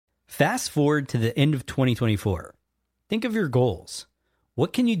Fast forward to the end of 2024. Think of your goals.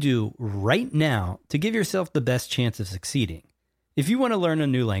 What can you do right now to give yourself the best chance of succeeding? If you want to learn a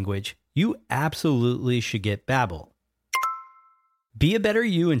new language, you absolutely should get Babbel. Be a better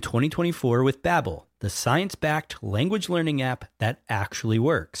you in 2024 with Babbel, the science-backed language learning app that actually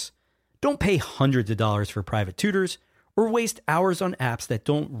works. Don't pay hundreds of dollars for private tutors or waste hours on apps that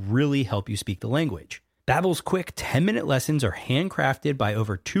don't really help you speak the language. Babbel's quick 10-minute lessons are handcrafted by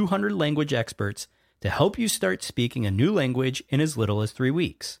over 200 language experts to help you start speaking a new language in as little as 3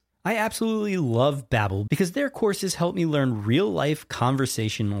 weeks. I absolutely love Babbel because their courses help me learn real-life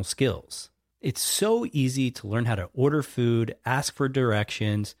conversational skills. It's so easy to learn how to order food, ask for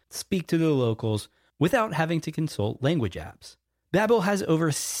directions, speak to the locals without having to consult language apps. Babbel has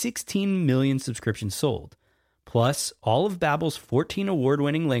over 16 million subscriptions sold. Plus, all of Babbel's 14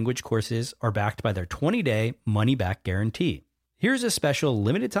 award-winning language courses are backed by their 20-day money-back guarantee. Here's a special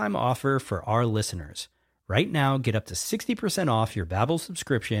limited-time offer for our listeners. Right now, get up to 60% off your Babbel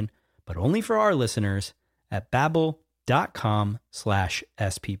subscription, but only for our listeners at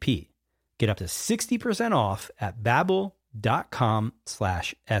babbel.com/SPP. Get up to 60% off at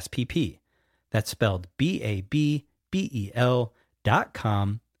babbel.com/SPP. That's spelled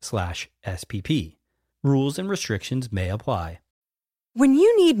BABBEL.com/SPP. Rules and restrictions may apply. When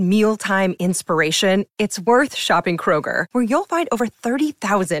you need mealtime inspiration, it's worth shopping Kroger, where you'll find over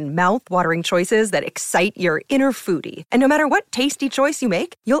 30,000 mouth-watering choices that excite your inner foodie. And no matter what tasty choice you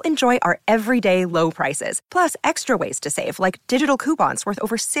make, you'll enjoy our everyday low prices, plus extra ways to save, like digital coupons worth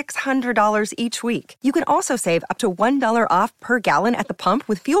over $600 each week. You can also save up to $1 off per gallon at the pump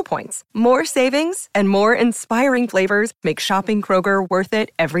with fuel points. More savings and more inspiring flavors make shopping Kroger worth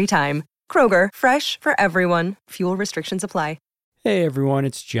it every time. Kroger, fresh for everyone. Fuel restrictions apply. Hey everyone,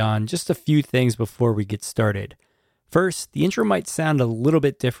 it's John. Just a few things before we get started. First, the intro might sound a little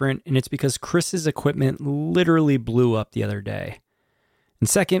bit different, and it's because Chris's equipment literally blew up the other day. And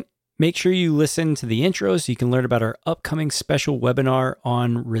second, make sure you listen to the intro so you can learn about our upcoming special webinar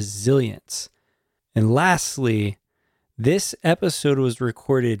on resilience. And lastly, this episode was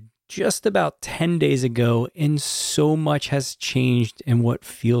recorded just about 10 days ago, and so much has changed in what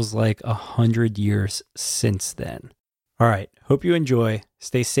feels like 100 years since then. All right, hope you enjoy.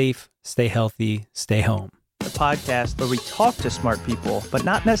 Stay safe, stay healthy, stay home. The podcast where we talk to smart people, but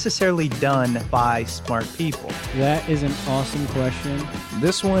not necessarily done by smart people. That is an awesome question.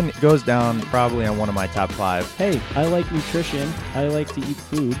 This one goes down probably on one of my top 5. Hey, I like nutrition. I like to eat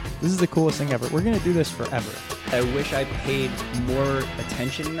food. This is the coolest thing ever. We're going to do this forever. I wish I paid more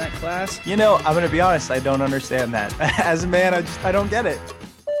attention in that class. You know, I'm going to be honest, I don't understand that. As a man, I don't get it.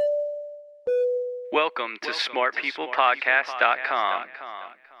 Welcome to smartpeoplepodcast.com.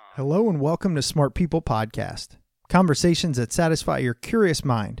 Hello and welcome to Smart People Podcast, conversations that satisfy your curious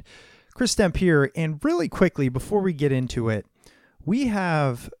mind. Chris Stemp here, and really quickly before we get into it, we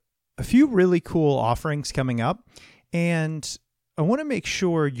have a few really cool offerings coming up, and I want to make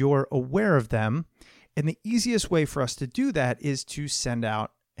sure you're aware of them, and the easiest way for us to do that is to send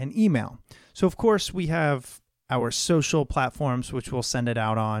out an email. So of course we have our social platforms, which we'll send it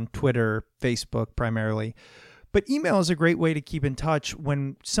out on Twitter, Facebook primarily. But email is a great way to keep in touch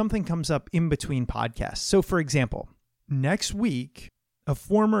when something comes up in between podcasts. So for example, next week, a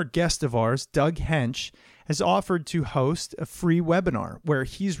former guest of ours, Doug Hench, has offered to host a free webinar where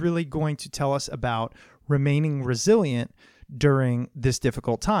he's really going to tell us about remaining resilient during this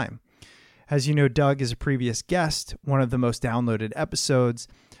difficult time. As you know, Doug is a previous guest, one of the most downloaded episodes,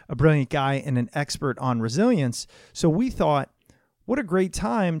 a brilliant guy and an expert on resilience. So we thought, what a great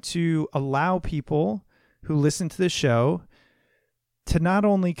time to allow people who listen to the show to not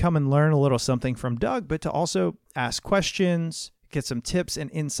only come and learn a little something from Doug, but to also ask questions, get some tips and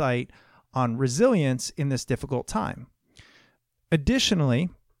insight on resilience in this difficult time. Additionally,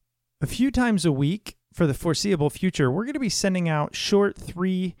 a few times a week for the foreseeable future, we're going to be sending out short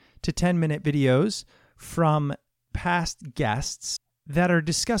 3 to 10 minute videos from past guests that are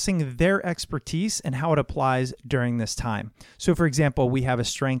discussing their expertise and how it applies during this time. So for example, we have a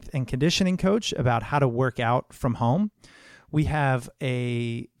strength and conditioning coach about how to work out from home. We have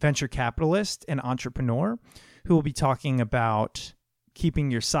a venture capitalist and entrepreneur who will be talking about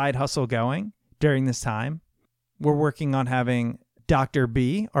keeping your side hustle going during this time. We're working on having Dr.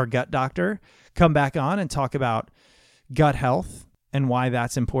 B, our gut doctor, come back on and talk about gut health and why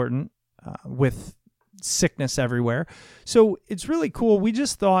that's important with sickness everywhere. So it's really cool. We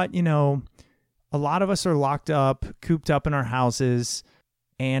just thought, a lot of us are locked up, cooped up in our houses,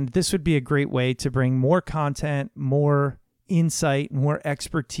 and this would be a great way to bring more content, more insight, more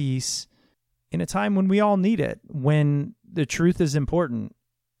expertise in a time when we all need it, when the truth is important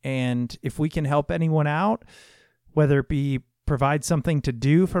And if we can help anyone out, whether it be provide something to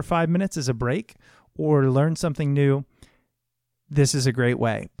do for 5 minutes as a break or learn something new, this is a great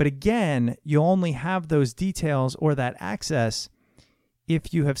way. But again, you'll only have those details or that access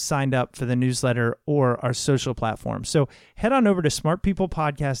if you have signed up for the newsletter or our social platform. So head on over to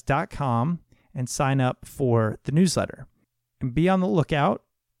smartpeoplepodcast.com and sign up for the newsletter. And be on the lookout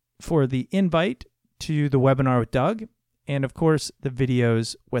for the invite to the webinar with Doug and, of course, the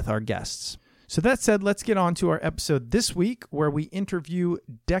videos with our guests. So that said, let's get on to our episode this week where we interview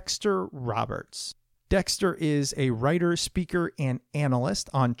Dexter Roberts. Dexter is a writer, speaker, and analyst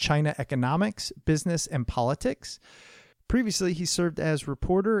on China economics, business, and politics. Previously, he served as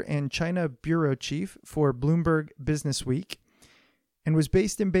reporter and China bureau chief for Bloomberg Businessweek and was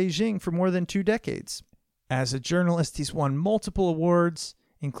based in Beijing for more than 2 decades. As a journalist, he's won multiple awards,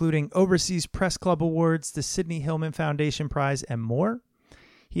 including Overseas Press Club Awards, the Sidney Hillman Foundation Prize, and more.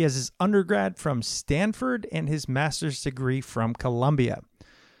 He has his undergrad from Stanford and his master's degree from Columbia.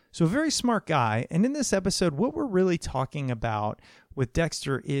 So a very smart guy. And in this episode, what we're really talking about with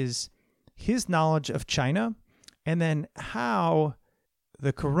Dexter is his knowledge of China and then how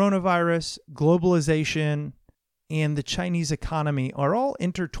the coronavirus, globalization, and the Chinese economy are all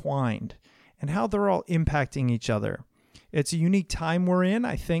intertwined and how they're all impacting each other. It's a unique time we're in,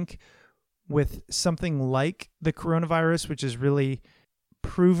 I think, with something like the coronavirus, which is really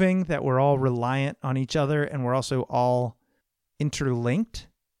proving that we're all reliant on each other and we're also all interlinked,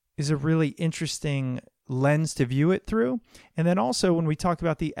 is a really interesting lens to view it through. And then also when we talk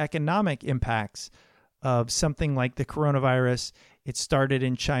about the economic impacts of something like the coronavirus, it started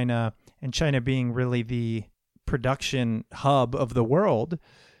in China, and China being really the production hub of the world,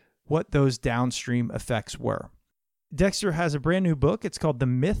 what those downstream effects were. Dexter has a brand new book. It's called The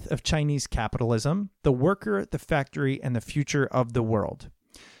Myth of Chinese Capitalism, The Worker, the Factory, and the Future of the World.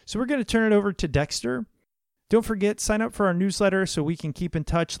 So we're going to turn it over to Dexter. Don't forget, sign up for our newsletter so we can keep in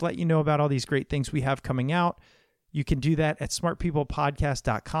touch, let you know about all these great things we have coming out. You can do that at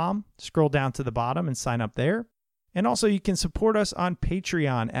smartpeoplepodcast.com. Scroll down to the bottom and sign up there. And also you can support us on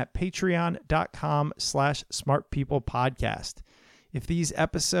Patreon at patreon.com/smartpeoplepodcast. If these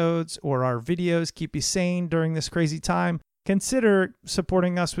episodes or our videos keep you sane during this crazy time, consider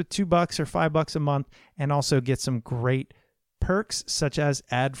supporting us with $2 or $5 a month and also get some great perks such as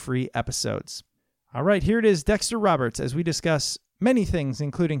ad-free episodes. All right, here it is, Dexter Roberts, as we discuss many things,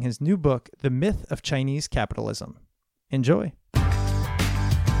 including his new book, The Myth of Chinese Capitalism. Enjoy.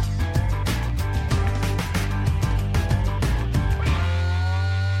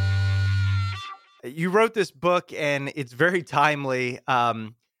 You wrote this book, and it's very timely.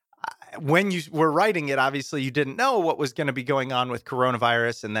 When you were writing it, obviously, you didn't know what was going to be going on with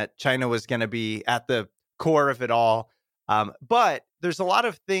coronavirus and that China was going to be at the core of it all. But there's a lot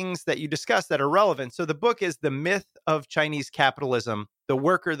of things that you discuss that are relevant. So the book is The Myth of Chinese Capitalism, The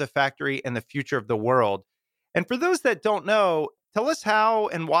Worker, the Factory, and the Future of the World. And for those that don't know, tell us how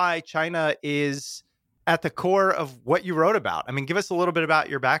and why China is at the core of what you wrote about. I mean, give us a little bit about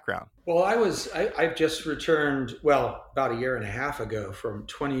your background. Well, I've just returned, about a year and a half ago from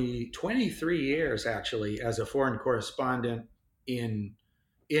 23 years actually as a foreign correspondent in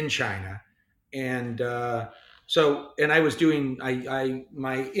China. And and I was doing,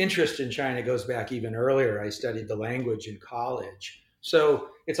 my interest in China goes back even earlier. I studied the language in college. So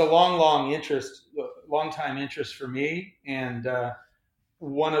it's a long time interest for me. And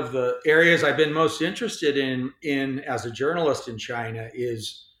one of the areas I've been most interested in as a journalist in China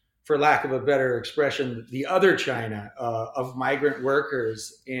is, for lack of a better expression, the other China of migrant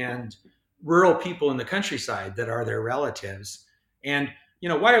workers and rural people in the countryside that are their relatives. And,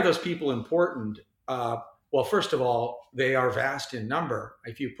 why are those people important? Well, first of all, they are vast in number.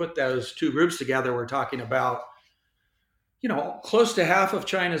 If you put those two groups together, we're talking about, close to half of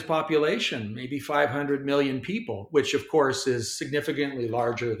China's population, maybe 500 million people, which of course is significantly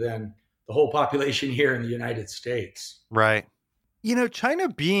larger than the whole population here in the United States. Right. China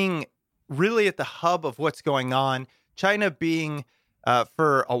being really at the hub of what's going on, China being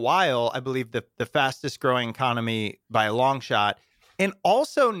for a while, I believe the fastest growing economy by a long shot, and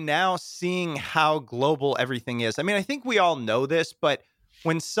also now seeing how global everything is. I mean, I think we all know this, but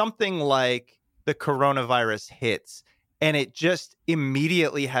when something like the coronavirus hits, and it just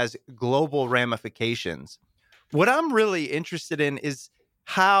immediately has global ramifications. What I'm really interested in is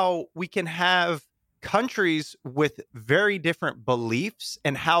how we can have countries with very different beliefs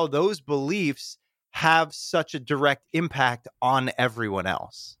and how those beliefs have such a direct impact on everyone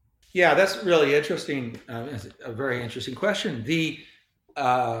else. Yeah, that's really interesting. A very interesting question.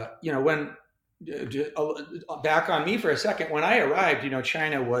 When back on me for a second. When I arrived,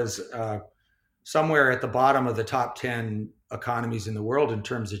 China was somewhere at the bottom of the top 10 economies in the world in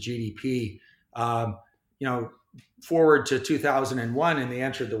terms of GDP. Um, Forward to 2001, and they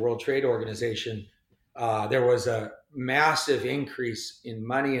entered the World Trade Organization, there was a massive increase in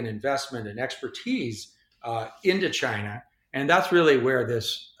money and investment and expertise into China. And that's really where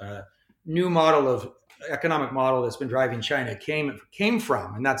this new economic model that's been driving China came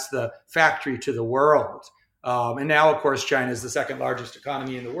from. And that's the factory to the world. And now, of course, China is the second largest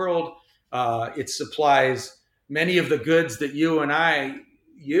economy in the world. It supplies many of the goods that you and I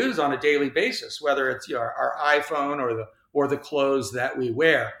use on a daily basis, whether it's our iPhone or the clothes that we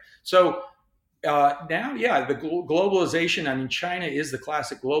wear. So now, the globalization. I mean, China is the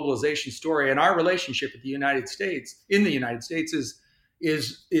classic globalization story, and our relationship with the United States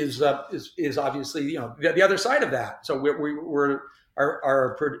is obviously the other side of that. So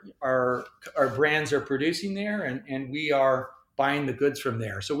our brands are producing there, and we are buying the goods from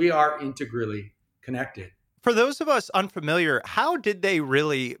there. So we are integrally connected. For those of us unfamiliar, how did they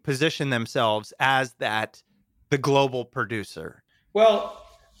really position themselves as the global producer? Well,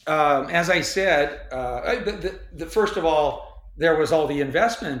 as I said, first of all, there was all the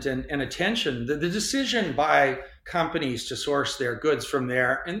investment and attention, the decision by companies to source their goods from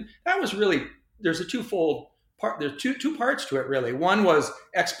there. And that was really, there's a twofold part. There's two parts to it, really. One was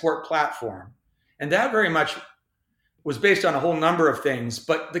export platform. And that very much was based on a whole number of things.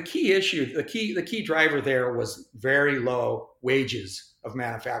 But the key driver there was very low wages of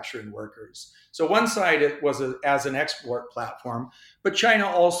manufacturing workers. So one side, it was as an export platform, but China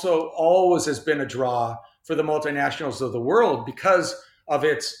also always has been a draw for the multinationals of the world because of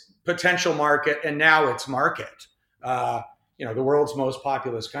its potential market and now its market. The world's most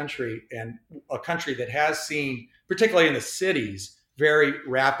populous country, and a country that has seen, particularly in the cities, very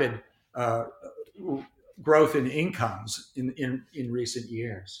rapid growth in incomes in recent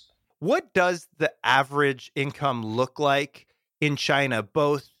years. What does the average income look like in China,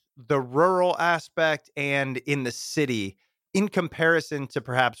 both the rural aspect and in the city, in comparison to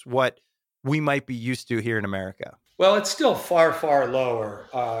perhaps what we might be used to here in America? Well, it's still far, far lower.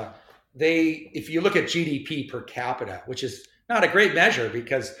 If you look at GDP per capita, which is not a great measure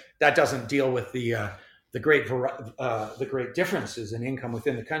because that doesn't deal with the great differences in income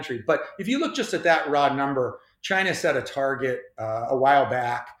within the country. But if you look just at that raw number, China set a target a while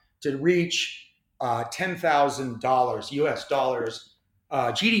back to reach $10,000 US dollars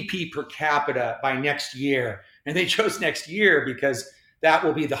GDP per capita by next year. And they chose next year because that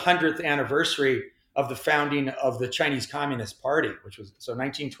will be the 100th anniversary of the founding of the Chinese Communist Party, which was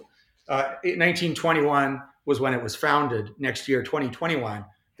 1921 was when it was founded. Next year, 2021,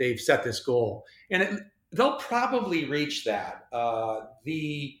 they've set this goal. And they'll probably reach that.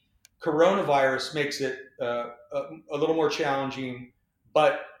 The coronavirus makes it a little more challenging,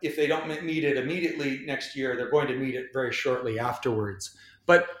 but if they don't meet it immediately next year, they're going to meet it very shortly afterwards.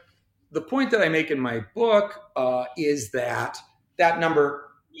 But the point that I make in my book is that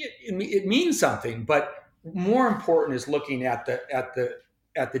number, it means something, but more important is looking at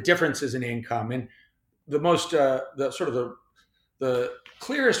the differences in income. And the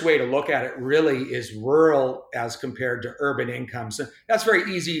clearest way to look at it really is rural as compared to urban incomes. And that's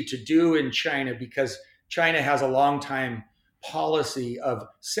very easy to do in China because China has a long time policy of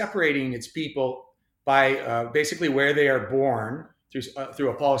separating its people by basically where they are born through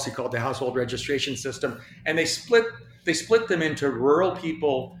a policy called the household registration system. And they split them into rural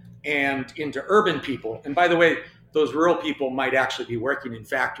people and into urban people. And by the way, those rural people might actually be working in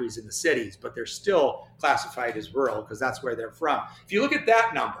factories in the cities, but they're still classified as rural because that's where they're from. If you look at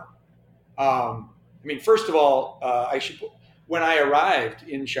that number, first of all, when I arrived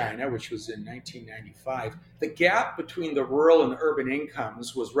in China, which was in 1995, the gap between the rural and the urban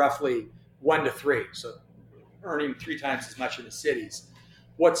incomes was roughly 1 to 3, so earning 3 times as much in the cities.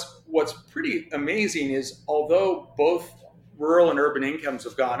 What's pretty amazing is although both rural and urban incomes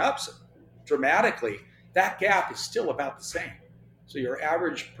have gone up dramatically, that gap is still about the same. So your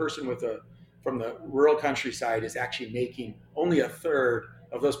average person from the rural countryside is actually making only a third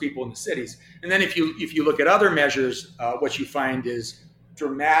of those people in the cities. And then if you look at other measures, what you find is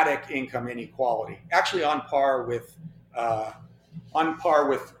dramatic income inequality, actually on par with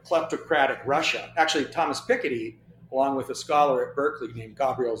kleptocratic Russia. Actually, Thomas Piketty, along with a scholar at Berkeley named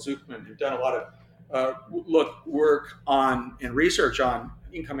Gabriel Zuckman, who've done a lot of work on and research on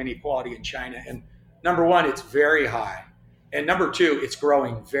income inequality in China. And number one, it's very high. And number two, it's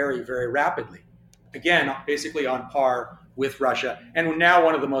growing very, very rapidly. Again, basically on par with Russia, and now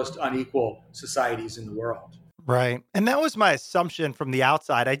one of the most unequal societies in the world. Right. And that was my assumption from the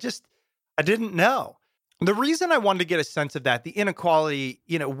outside. I didn't know. The reason I wanted to get a sense of that, the inequality,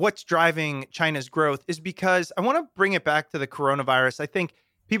 what's driving China's growth, is because I want to bring it back to the coronavirus. I think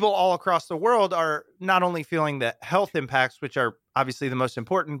people all across the world are not only feeling the health impacts, which are obviously the most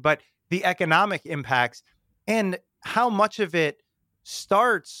important, but the economic impacts, and how much of it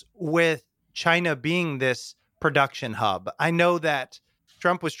starts with China being this production hub. I know that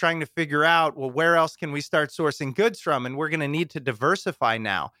Trump was trying to figure out, well, where else can we start sourcing goods from? And we're going to need to diversify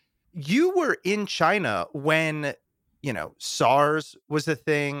now. You were in China when, SARS was a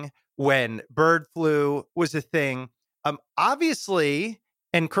thing, when bird flu was a thing. Obviously,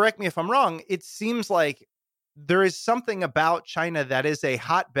 and correct me if I'm wrong, it seems like there is something about China that is a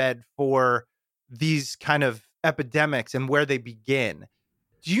hotbed for these kind of epidemics and where they begin.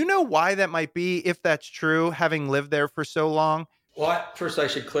 Do you know why that might be, if that's true, having lived there for so long? Well, first I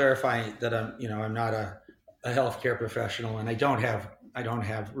should clarify that I'm not a healthcare professional, and I don't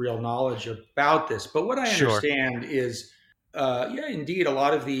have real knowledge about this. But what I understand is, indeed, a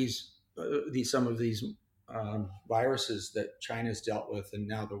lot of some of these viruses that China's dealt with, and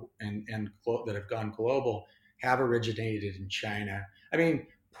now that have gone global, have originated in China. I mean,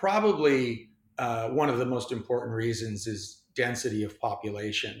 probably one of the most important reasons is density of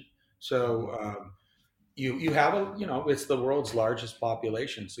population. So you have it's the world's largest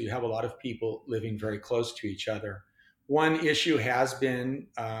population, so you have a lot of people living very close to each other. One issue has been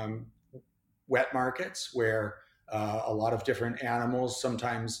wet markets, where a lot of different animals,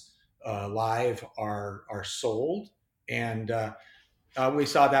 sometimes live, are sold, and we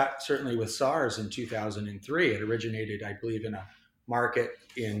saw that certainly with SARS in 2003. It originated, I believe, in a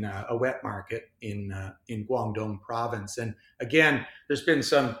wet market in Guangdong province. And again, there's been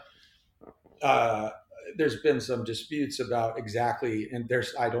some disputes about exactly, and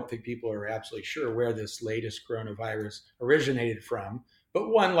I don't think people are absolutely sure where this latest coronavirus originated from. But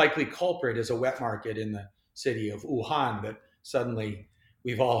one likely culprit is a wet market in the city of Wuhan that suddenly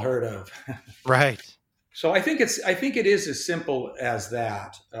we've all heard of. Right. So I think it is as simple as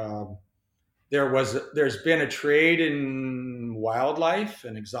that. There's been a trade in wildlife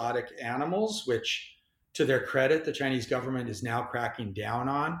and exotic animals, which, to their credit, the Chinese government is now cracking down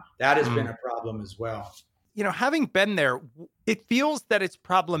on. That has been a problem as well. Having been there, it feels that it's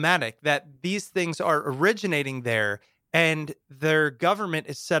problematic that these things are originating there, and their government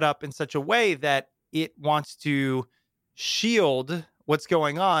is set up in such a way that it wants to shield what's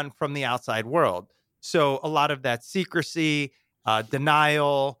going on from the outside world. So a lot of that secrecy,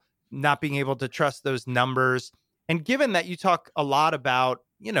 denial, not being able to trust those numbers. And given that you talk a lot about,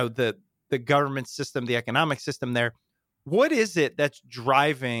 the government system, the economic system there, what is it that's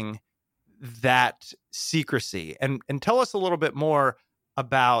driving that secrecy? And tell us a little bit more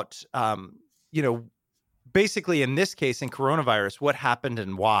about, basically in this case, in coronavirus, what happened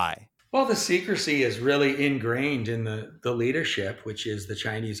and why? Well, the secrecy is really ingrained in the leadership, which is the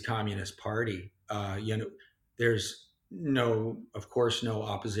Chinese Communist Party. There's of course, no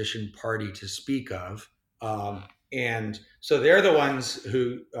opposition party to speak of. And so they're the ones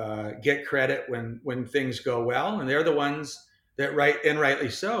who get credit when things go well, and they're the ones that rightly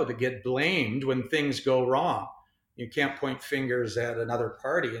so, that get blamed when things go wrong. You can't point fingers at another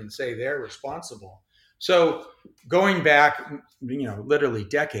party and say they're responsible. So going back, literally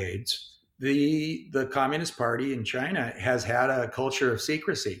decades, the Communist Party in China has had a culture of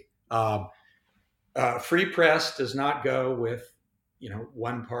secrecy. Free press does not go with,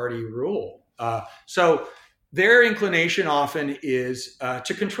 one party rule. So their inclination often is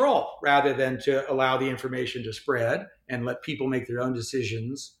to control rather than to allow the information to spread and let people make their own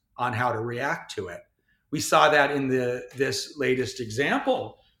decisions on how to react to it. We saw that in this latest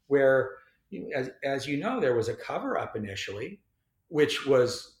example where, as you know, there was a cover-up initially, which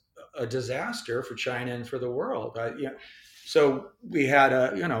was a disaster for China and for the world. So we had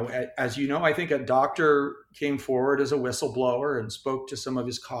as you know, I think a doctor came forward as a whistleblower and spoke to some of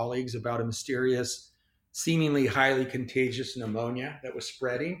his colleagues about a mysterious, seemingly highly contagious pneumonia that was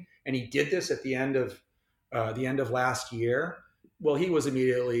spreading. And he did this at the end of last year. Well, he was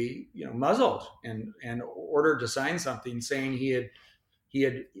immediately, muzzled and ordered to sign something saying he had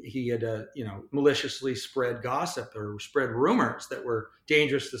maliciously spread gossip or spread rumors that were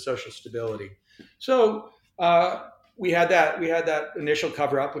dangerous to social stability. So we had that initial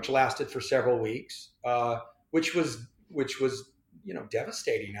cover up, which lasted for several weeks, which was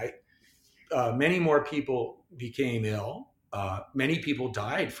devastating. Many more people became ill. Many people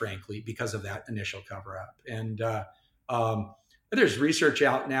died, frankly, because of that initial cover up. And there's research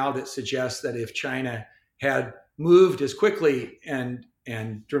out now that suggests that if China had moved as quickly and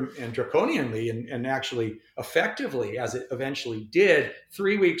and draconianly and actually effectively, as it eventually did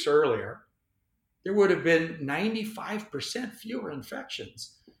 3 weeks earlier, there would have been 95% fewer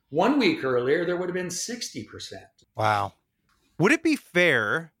infections. 1 week earlier, there would have been 60%. Wow. Would it be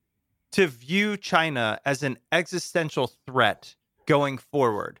fair to view China as an existential threat going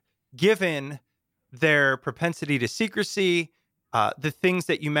forward, given their propensity to secrecy, the things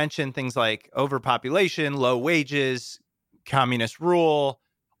that you mentioned, things like overpopulation, low wages, communist rule?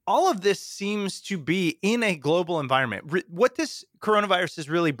 All of this seems to be in a global environment. What this coronavirus has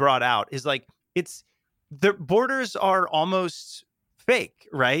really brought out is like, the borders are almost fake,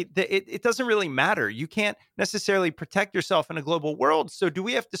 right? It doesn't really matter. You can't necessarily protect yourself in a global world. So do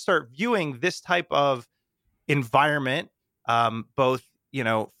we have to start viewing this type of environment, both,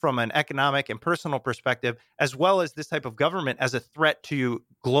 from an economic and personal perspective, as well as this type of government, as a threat to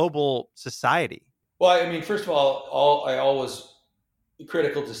global society? Well, I mean, first of all, I always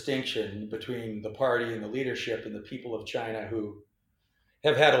critical distinction between the party and the leadership and the people of China who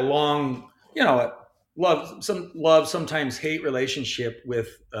have had a long, love, sometimes hate relationship with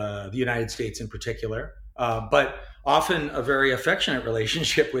the United States in particular, but often a very affectionate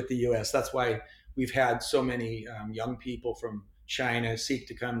relationship with the U.S. That's why we've had so many young people from China seek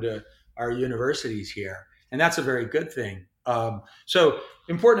to come to our universities here. And that's a very good thing. So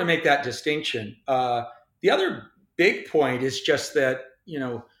important to make that distinction. The other big point is just that,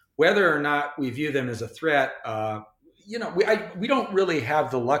 whether or not we view them as a threat, we don't really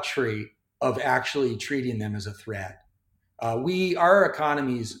have the luxury of actually treating them as a threat. Our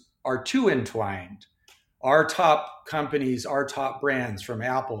economies are too entwined. Our top companies, our top brands, from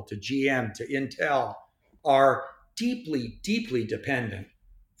Apple to GM to Intel, are deeply, deeply dependent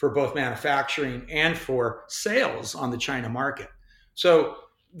for both manufacturing and for sales on the China market. So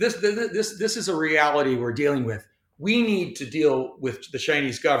this is a reality we're dealing with. We need to deal with the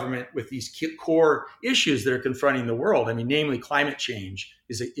Chinese government with these core issues that are confronting the world. I mean, namely, climate change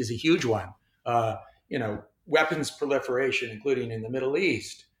is a huge one. Weapons proliferation, including in the Middle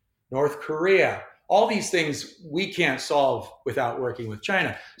East, North Korea. All these things we can't solve without working with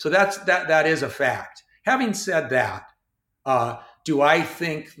China. So that is a fact. Having said that, do I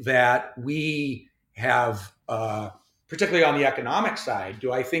think that we have, particularly on the economic side,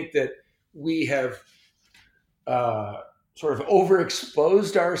 do I think that we have sort of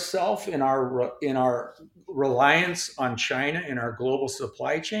overexposed ourselves in our reliance on China in our global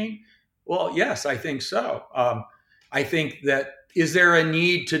supply chain? Well, yes, I think so. I think that, is there a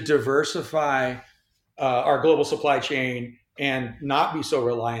need to diversify our global supply chain and not be so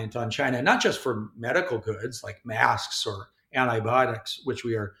reliant on China, not just for medical goods like masks or antibiotics, which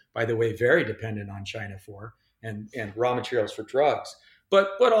we are, by the way, very dependent on China for, and raw materials for drugs, but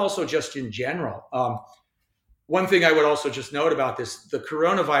also just in general. One thing I would also just note about this, the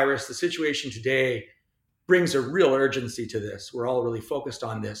coronavirus, the situation today brings a real urgency to this. We're all really focused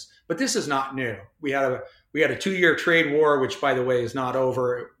on this, but this is not new. We had a 2-year trade war, which, by the way, is not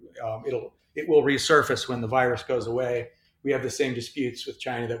over. It will resurface when the virus goes away. We have the same disputes with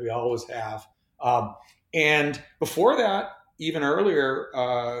China that we always have. And before that, even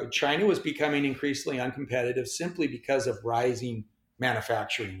earlier, China was becoming increasingly uncompetitive simply because of rising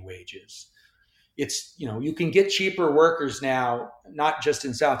manufacturing wages. It's, you can get cheaper workers now, not just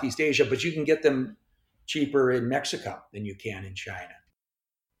in Southeast Asia, but you can get them cheaper in Mexico than you can in China.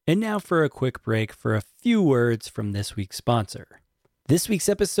 And now for a quick break for a few words from this week's sponsor. This week's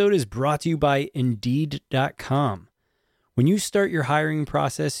episode is brought to you by Indeed.com. When you start your hiring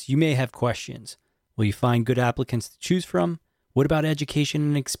process, you may have questions. Will you find good applicants to choose from? What about education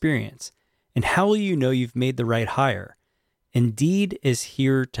and experience? And how will you know you've made the right hire? Indeed is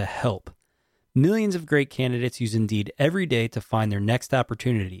here to help. Millions of great candidates use Indeed every day to find their next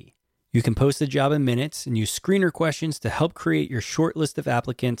opportunity. You can post a job in minutes and use screener questions to help create your short list of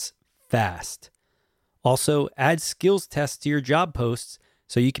applicants fast. Also, add skills tests to your job posts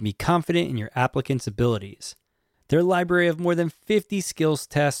so you can be confident in your applicant's abilities. Their library of more than 50 skills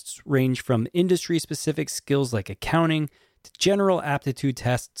tests range from industry-specific skills like accounting to general aptitude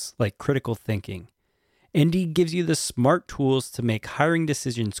tests like critical thinking. Indeed gives you the smart tools to make hiring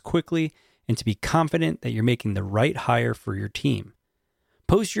decisions quickly and to be confident that you're making the right hire for your team.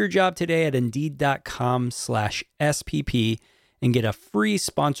 Post your job today at Indeed.com/SPP and get a free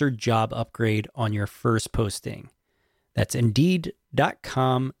sponsored job upgrade on your first posting. That's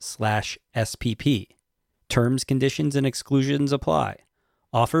Indeed.com/SPP. Terms, conditions, and exclusions apply.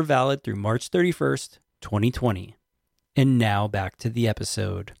 Offer valid through March 31st, 2020. And now back to the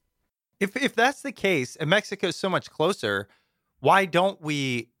episode. If that's the case, and Mexico's so much closer, why don't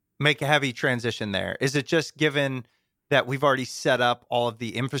we make a heavy transition there? Is it just given that we've already set up all of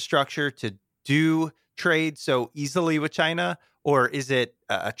the infrastructure to do trade so easily with China, or is it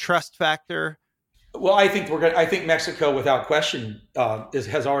a trust factor? Well, I think Mexico, without question,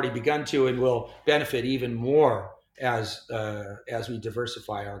 has already begun to and will benefit even more as we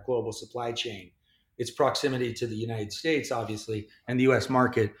diversify our global supply chain. Its proximity to the United States, obviously, and the U.S.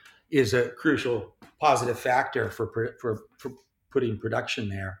 market is a crucial positive factor for putting production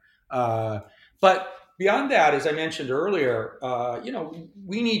there. But beyond that, as I mentioned earlier,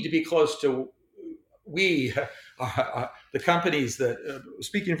 we need to be close to the companies that,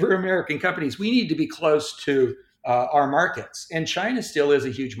 speaking for American companies, we need to be close to our markets. And China still is a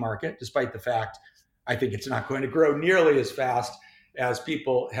huge market, despite the fact I think it's not going to grow nearly as fast as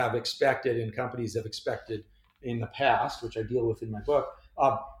people have expected and companies have expected in the past, which I deal with in my book.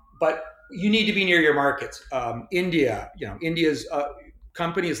 But you need to be near your markets. India's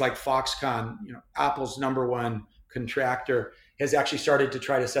companies like Foxconn, Apple's number one contractor, has actually started to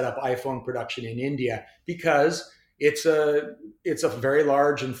try to set up iPhone production in India because it's a very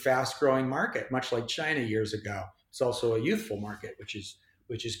large and fast growing market, much like China years ago. It's also a youthful market, which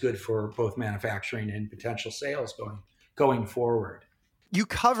is good for both manufacturing and potential sales going forward. You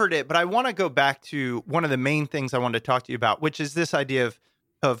covered it, but I want to go back to one of the main things I wanted to talk to you about, which is this idea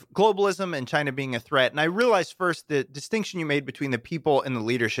of globalism and China being a threat. And I realized first the distinction you made between the people and the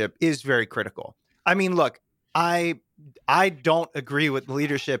leadership is very critical. I mean, look, I don't agree with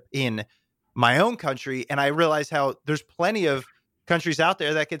leadership in my own country, and I realize how there's plenty of countries out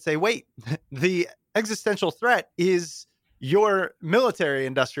there that could say, wait, the existential threat is your military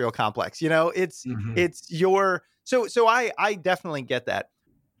industrial complex. It's your so I definitely get that.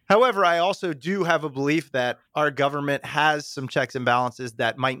 However, I also do have a belief that our government has some checks and balances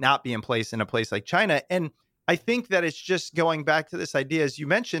that might not be in place in a place like China. And I think that it's just going back to this idea, as you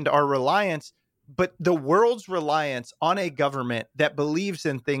mentioned, our reliance, but the world's reliance on a government that believes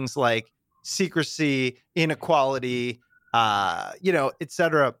in things like secrecy, inequality, et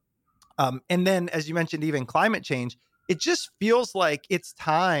cetera. And then, as you mentioned, even climate change, it just feels like it's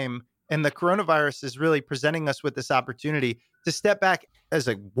time. And the coronavirus is really presenting us with this opportunity to step back as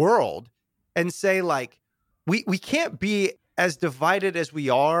a world and say, like, we can't be as divided as we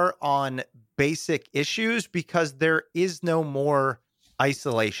are on basic issues because there is no more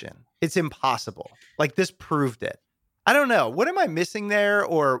isolation. It's impossible. Like, this proved it. I don't know. What am I missing there?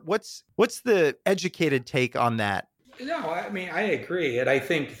 Or what's the educated take on that? No, I mean, I agree. And I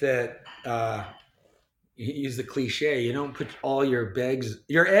think that use the cliche, you don't put all your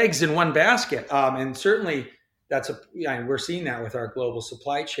eggs in one basket. And certainly we're seeing that with our global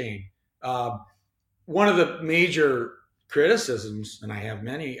supply chain. One of the major criticisms, and I have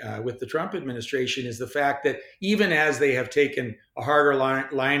many, with the Trump administration is the fact that even as they have taken a harder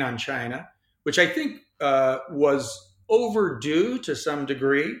line on China, which I think was overdue to some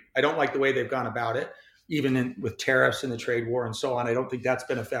degree. I don't like the way they've gone about it, even with tariffs and the trade war and so on. I don't think that's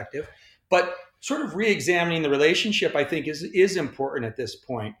been effective. But sort of re-examining the relationship, I think, is important at this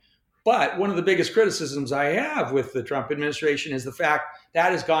point. But one of the biggest criticisms I have with the Trump administration is the fact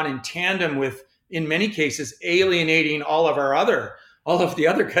that has gone in tandem with, in many cases, alienating all of the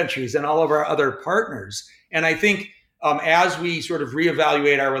other countries and all of our other partners. And I think as we sort of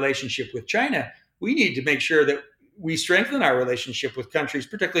reevaluate our relationship with China, we need to make sure that we strengthen our relationship with countries,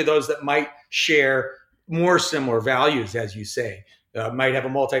 particularly those that might share more similar values, as you say, might have a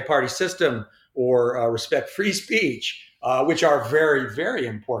multi-party system or respect free speech, which are very, very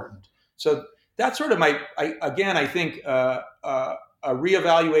important. So that's sort of I think a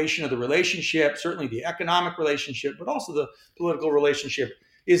reevaluation of the relationship, certainly the economic relationship, but also the political relationship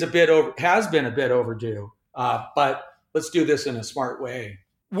has been a bit overdue. But let's do this in a smart way.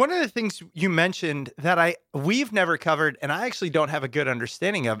 One of the things you mentioned that we've never covered, and I actually don't have a good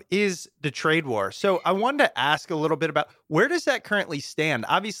understanding of, is the trade war. So I wanted to ask a little bit about, where does that currently stand?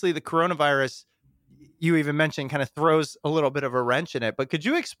 Obviously, the coronavirus, you even mentioned, kind of throws a little bit of a wrench in it. But could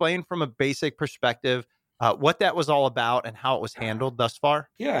you explain from a basic perspective what that was all about and how it was handled thus far?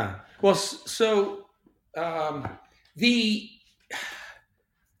 Yeah. Well, so there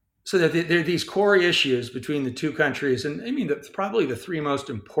are these core issues between the two countries. And I mean, probably the three most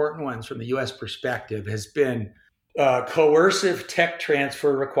important ones from the U.S. perspective has been coercive tech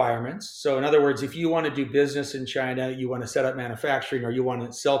transfer requirements. So in other words, if you want to do business in China, you want to set up manufacturing, or you want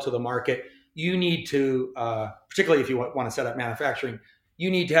to sell to the market, you need to, particularly if you want to set up manufacturing, you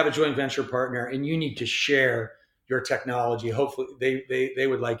need to have a joint venture partner and you need to share your technology. Hopefully they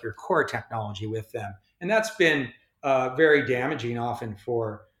would like your core technology with them. And that's been very damaging often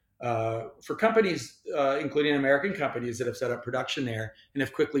for for companies, including American companies that have set up production there and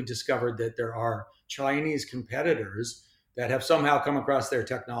have quickly discovered that there are Chinese competitors that have somehow come across their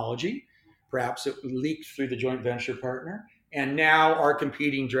technology. Perhaps it leaked through the joint venture partner and now are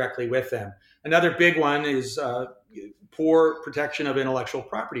competing directly with them. Another big one is poor protection of intellectual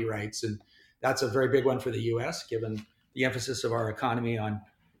property rights. And that's a very big one for the U.S., given the emphasis of our economy on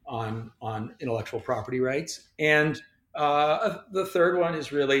intellectual property rights. And the third one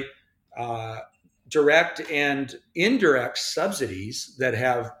is really direct and indirect subsidies that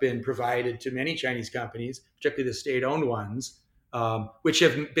have been provided to many Chinese companies, particularly the state-owned ones, which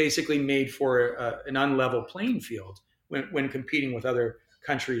have basically made for an unlevel playing field when competing with other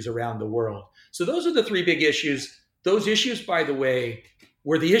countries around the world. So those are the three big issues. Those issues, by the way,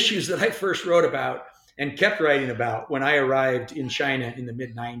 were the issues that I first wrote about and kept writing about when I arrived in China in the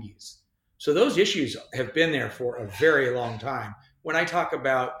mid-90s. So those issues have been there for a very long time. When I talk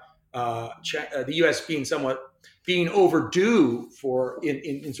about the U.S. being overdue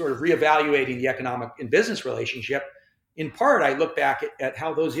in sort of reevaluating the economic and business relationship, in part, I look back at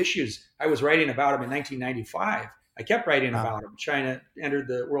how those issues, I was writing about them in 1995. I kept writing about them. China entered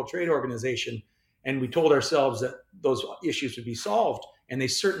the World Trade Organization, and we told ourselves that those issues would be solved, and they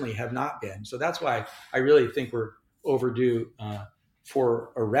certainly have not been. So that's why I really think we're overdue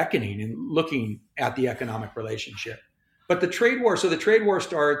for a reckoning and looking at the economic relationship. But the trade war, so the trade war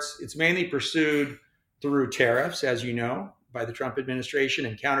starts, it's mainly pursued through tariffs, as you know, by the Trump administration,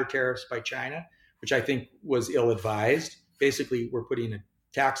 and counter tariffs by China, which I think was ill-advised. Basically, we're putting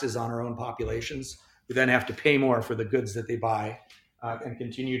taxes on our own populations. We then have to pay more for the goods that they buy and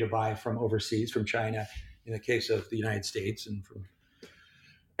continue to buy from overseas, from China, in the case of the United States, and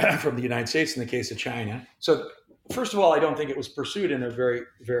from the United States in the case of China. So first of all, I don't think it was pursued in a very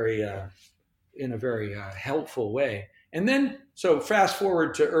helpful way. And then, so fast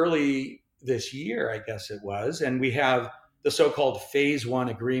forward to early this year, I guess it was, and we have the so-called Phase 1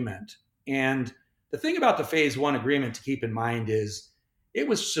 agreement. And the thing about the Phase 1 agreement to keep in mind is it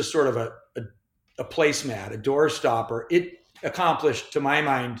was just sort of a placemat, a door stopper. It accomplished, to my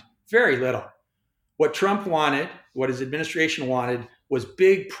mind, very little. What Trump wanted, what his administration wanted, was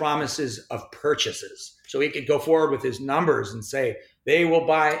big promises of purchases. So he could go forward with his numbers and say, they will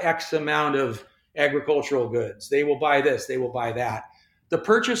buy X amount of agricultural goods. They will buy this, they will buy that. The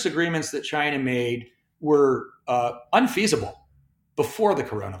purchase agreements that China made were unfeasible before the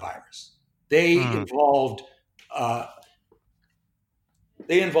coronavirus. They involved a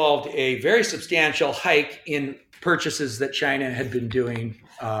very substantial hike in purchases that China had been doing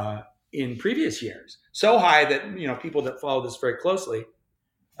in previous years. So high that people that follow this very closely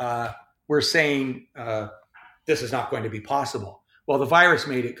were saying this is not going to be possible. Well, the virus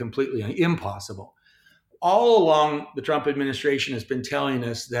made it completely impossible. All along, the Trump administration has been telling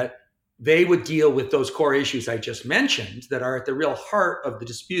us that they would deal with those core issues I just mentioned that are at the real heart of the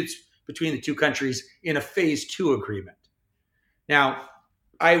disputes between the two countries in a Phase 2 agreement. Now,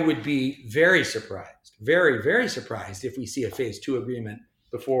 I would be very surprised, very, very surprised if we see a Phase 2 agreement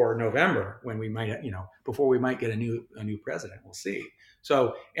before November, when we might, before we might get a new president. We'll see.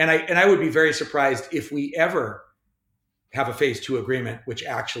 So, and I would be very surprised if we ever have a Phase 2 agreement which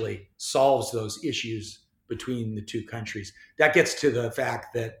actually solves those issues between the two countries. That gets to the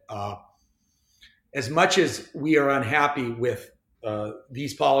fact that as much as we are unhappy with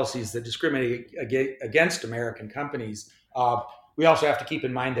these policies that discriminate against American companies, we also have to keep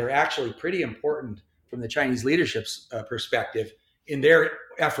in mind they're actually pretty important from the Chinese leadership's perspective in their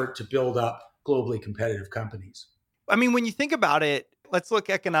effort to build up globally competitive companies. I mean, when you think about it, let's look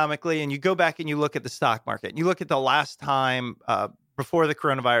economically, and you go back and you look at the stock market, and you look at the last time before the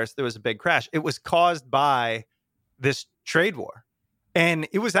coronavirus, there was a big crash. It was caused by this trade war. And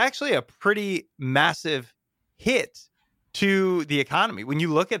it was actually a pretty massive hit to the economy. When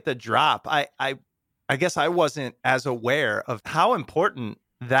you look at the drop, I guess I wasn't as aware of how important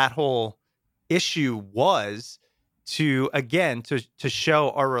that whole issue was to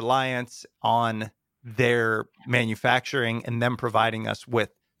show our reliance on their manufacturing and them providing us with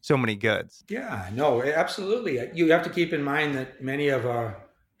so many goods. Yeah, no, absolutely. You have to keep in mind that many of our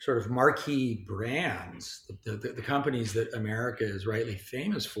sort of marquee brands, the companies that America is rightly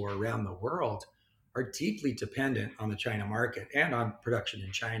famous for around the world, are deeply dependent on the China market and on production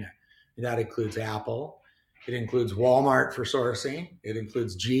in China. And that includes Apple. It includes Walmart for sourcing. It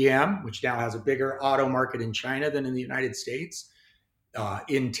includes GM, which now has a bigger auto market in China than in the United States.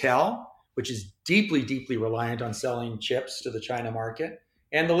 Intel, which is deeply, deeply reliant on selling chips to the China market.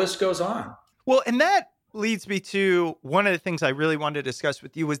 And the list goes on. Well, and that leads me to one of the things I really wanted to discuss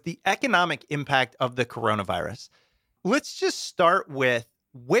with you was the economic impact of the coronavirus. Let's just start with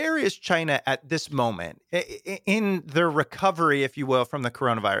where is China at this moment in their recovery, if you will, from the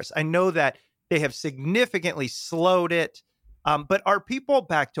coronavirus? I know that they have significantly slowed it, but are people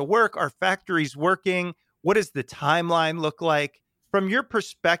back to work? Are factories working? What does the timeline look like? From your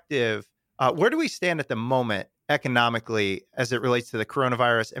perspective, where do we stand at the moment economically as it relates to the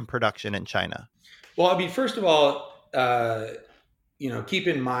coronavirus and production in China? Well, I mean, first of all, keep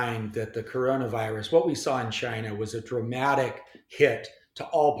in mind that the coronavirus, what we saw in China was a dramatic hit to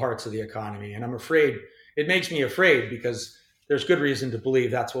all parts of the economy. And I'm afraid, it makes me afraid because there's good reason to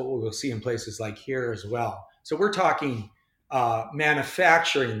believe that's what we will see in places like here as well. So we're talking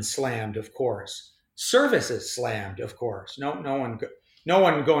manufacturing slammed, of course, services slammed, of course. No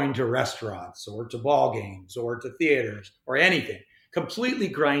one going to restaurants or to ball games or to theaters or anything, completely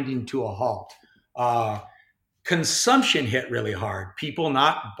grinding to a halt. Consumption hit really hard. People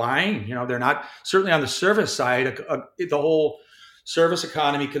not buying, they're not, certainly on the service side, the whole service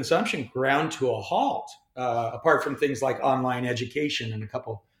economy consumption ground to a halt, apart from things like online education and a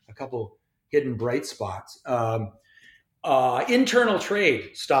couple hidden bright spots. Internal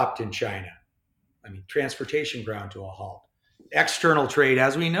trade stopped in China. I mean, transportation ground to a halt. External trade,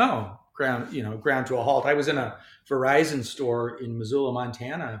 as we know, ground to a halt. I was in a Verizon store in Missoula,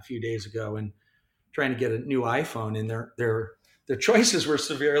 Montana a few days ago and trying to get a new iPhone, and their choices were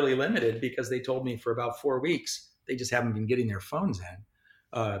severely limited because they told me for about 4 weeks they just haven't been getting their phones in,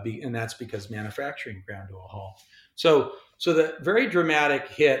 and that's because manufacturing ground to a halt. So the very dramatic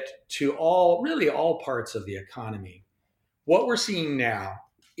hit to all parts of the economy. What we're seeing now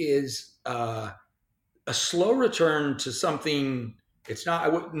is a slow return to something. It's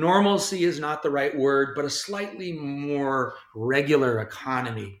not, normalcy is not the right word, but a slightly more regular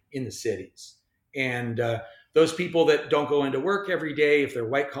economy in the cities. And those people that don't go into work every day, if they're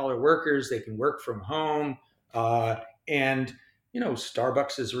white collar workers, they can work from home. And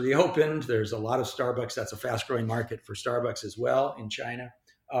Starbucks is reopened. There's a lot of Starbucks. That's a fast growing market for Starbucks as well in China.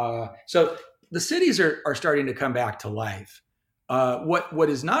 So the cities are starting to come back to life. What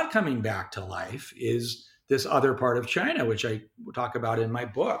is not coming back to life is this other part of China, which I talk about in my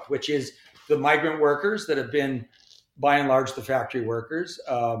book, which is the migrant workers that have been, by and large, the factory workers.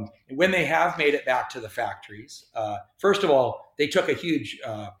 When they have made it back to the factories, first of all, they took a huge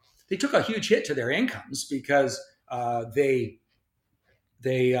hit to their incomes because they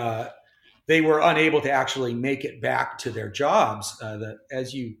were unable to actually make it back to their jobs.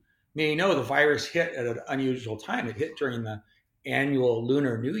 As you may know, the virus hit at an unusual time. It hit during the annual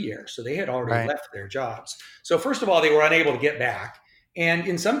Lunar New Year, so they had already left their jobs. So first of all, they were unable to get back, and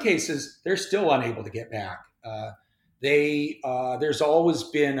in some cases, they're still unable to get back. There's always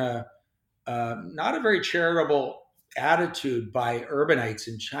been not a very charitable attitude by urbanites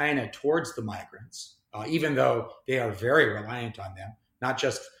in China towards the migrants, even though they are very reliant on them, not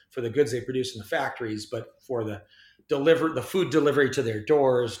just for the goods they produce in the factories, but for the food delivery to their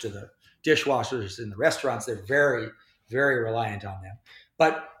doors, to the dishwashers in the restaurants. They're very, very reliant on them.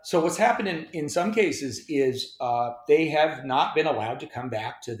 But so what's happened in some cases is they have not been allowed to come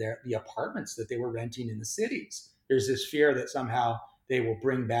back to the apartments that they were renting in the cities. There's this fear that somehow they will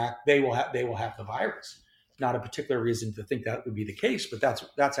have the virus. Not a particular reason to think that would be the case, but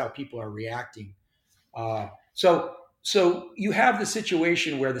that's how people are reacting. So you have the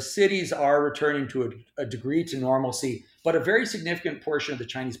situation where the cities are returning to a degree to normalcy, but a very significant portion of the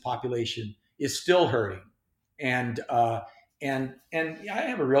Chinese population is still hurting. And I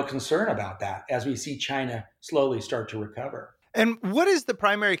have a real concern about that as we see China slowly start to recover. And what is the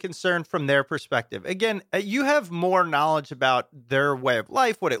primary concern from their perspective? Again, you have more knowledge about their way of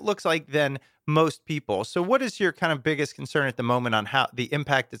life, what it looks like, than most people. So what is your kind of biggest concern at the moment on how the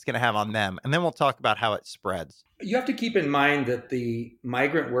impact it's going to have on them? And then we'll talk about how it spreads. You have to keep in mind that the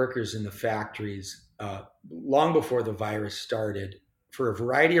migrant workers in the factories, long before the virus started, for a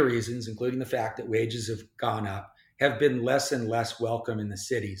variety of reasons, including the fact that wages have gone up, have been less and less welcome in the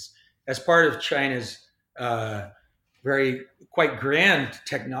cities. As part of China's quite grand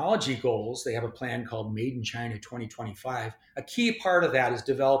technology goals, they have a plan called Made in China 2025. A key part of that is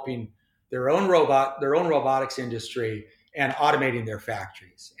developing their own robotics industry and automating their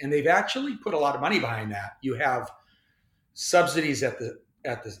factories. And they've actually put a lot of money behind that. You have subsidies at the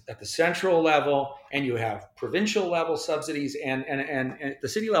central level, and you have provincial level subsidies and at the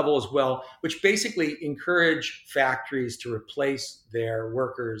city level as well, which basically encourage factories to replace their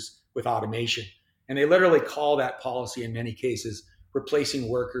workers with automation. And they literally call that policy in many cases replacing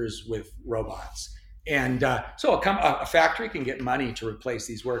workers with robots. And so a factory can get money to replace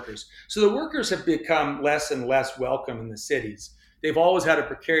these workers. So the workers have become less and less welcome in the cities. They've always had a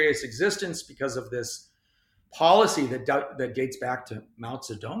precarious existence because of this policy that dates back to Mao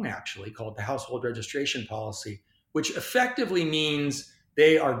Zedong, actually, called the household registration policy, which effectively means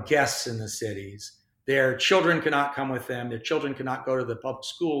they are guests in the cities. Their children cannot come with them. Their children cannot go to the public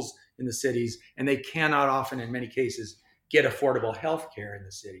schools in the cities, and they cannot often, in many cases, get affordable health care in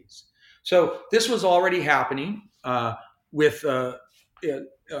the cities. So this was already happening with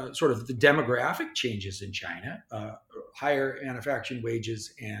sort of the demographic changes in China, higher manufacturing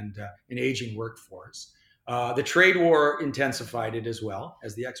wages and an aging workforce. The trade war intensified it as well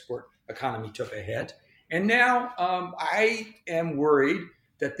as the export economy took a hit. And now I am worried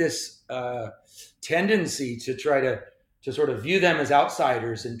that this tendency to try to sort of view them as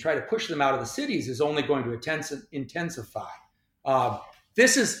outsiders and try to push them out of the cities is only going to intensify.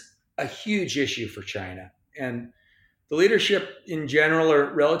 This is a huge issue for China. And the leadership in general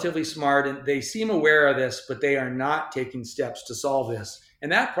are relatively smart and they seem aware of this, but they are not taking steps to solve this.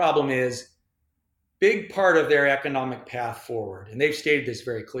 And that problem is big part of their economic path forward, and they've stated this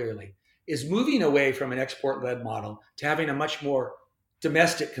very clearly, is moving away from an export-led model to having a much more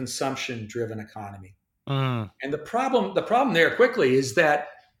domestic consumption-driven economy. And the problem there quickly is that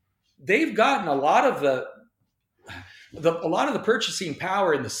they've gotten a lot of the purchasing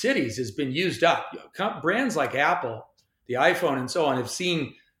power in the cities has been used up. Brands like Apple, the iPhone, and so on have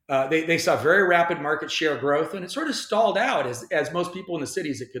seen they saw very rapid market share growth, and it sort of stalled out as most people in the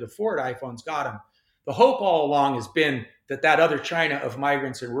cities that could afford iPhones got them. The hope all along has been that other China of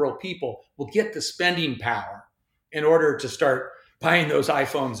migrants and rural people will get the spending power in order to start buying those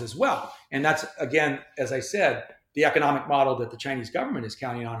iPhones as well. And that's, again, as I said, the economic model that the Chinese government is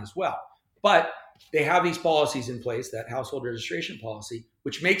counting on as well. But they have these policies in place, that household registration policy,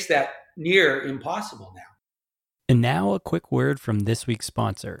 which makes that near impossible now. And now a quick word from this week's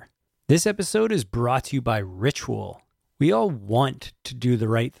sponsor. This episode is brought to you by Ritual. We all want to do the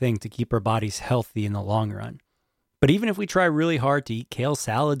right thing to keep our bodies healthy in the long run. But even if we try really hard to eat kale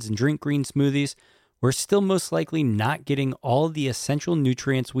salads and drink green smoothies, we're still most likely not getting all the essential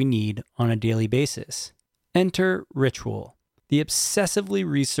nutrients we need on a daily basis. Enter Ritual, the obsessively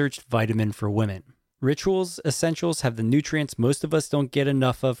researched vitamin for women. Ritual's essentials have the nutrients most of us don't get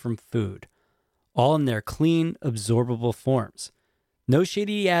enough of from food, all in their clean, absorbable forms. No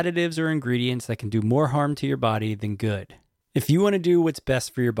shady additives or ingredients that can do more harm to your body than good. If you want to do what's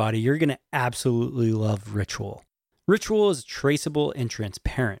best for your body, you're going to absolutely love Ritual. Ritual is traceable and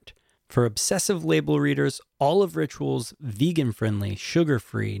transparent. For obsessive label readers, all of Ritual's vegan-friendly,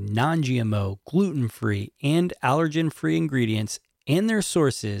 sugar-free, non-GMO, gluten-free, and allergen-free ingredients and their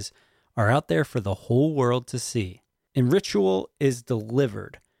sources are out there for the whole world to see. And Ritual is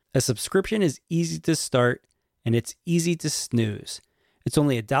delivered. A subscription is easy to start, and it's easy to snooze. It's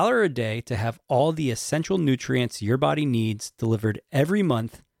only $1 a day to have all the essential nutrients your body needs delivered every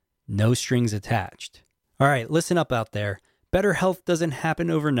month, no strings attached. All right, listen up out there. Better health doesn't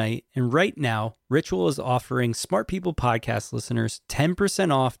happen overnight, and right now, Ritual is offering Smart People podcast listeners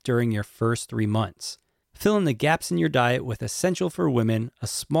 10% off during your first 3 months. Fill in the gaps in your diet with Essential for Women, a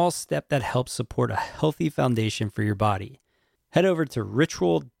small step that helps support a healthy foundation for your body. Head over to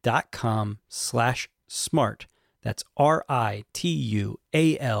ritual.com/smart. That's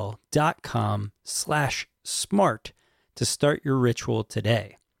RITUAL.com/smart to start your ritual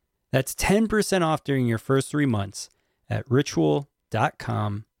today. That's 10% off during your first 3 months at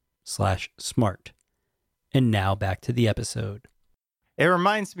ritual.com/smart. And now back to the episode. It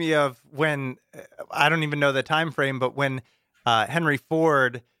reminds me of when, I don't even know the time frame, but when Henry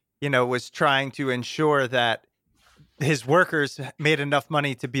Ford, was trying to ensure that his workers made enough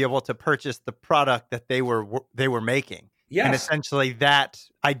money to be able to purchase the product that they were making. Yes. And essentially that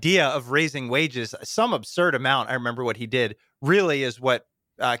idea of raising wages, some absurd amount, I remember what he did, really is what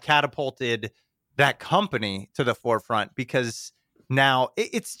catapulted that company to the forefront, because now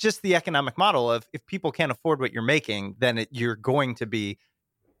it's just the economic model of if people can't afford what you're making, then you're going to be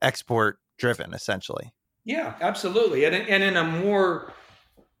export driven, essentially. Yeah, absolutely. And in a more,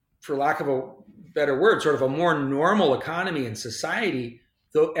 for lack of a better word, sort of a more normal economy and society,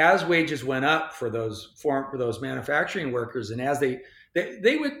 though, as wages went up for those manufacturing workers, and as they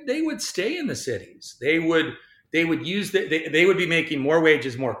would stay in the cities, they would be making more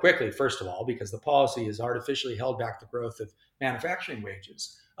wages more quickly, first of all, because the policy has artificially held back the growth of manufacturing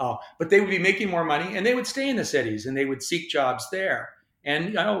wages. But they would be making more money, and they would stay in the cities, and they would seek jobs there.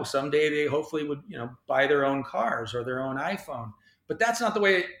 And someday they hopefully would buy their own cars or their own iPhone. But that's not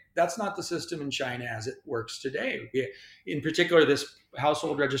the system in China as it works today. In particular, this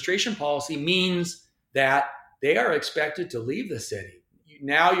household registration policy means that they are expected to leave the city.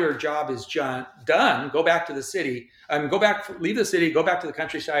 Now your job is done. Go back to the city. Leave the city, go back to the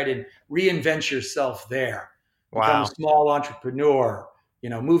countryside and reinvent yourself there. become a Wow. small entrepreneur,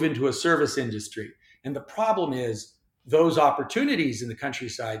 move into a service industry. And the problem is those opportunities in the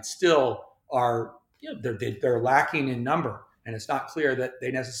countryside still are, they're lacking in number. And it's not clear that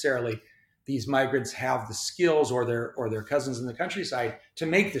these migrants have the skills or their cousins in the countryside to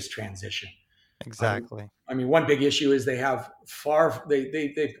make this transition. Exactly. One big issue is they've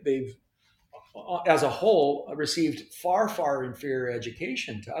as a whole received far inferior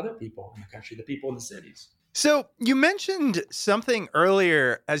education to other people in the country, the people in the cities. So you mentioned something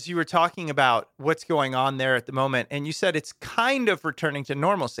earlier as you were talking about what's going on there at the moment, and you said it's kind of returning to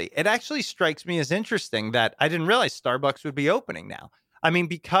normalcy. It actually strikes me as interesting that I didn't realize Starbucks would be opening now.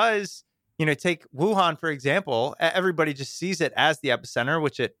 Because, take Wuhan, for example, everybody just sees it as the epicenter,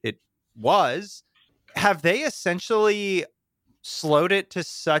 which it was. Have they essentially slowed it to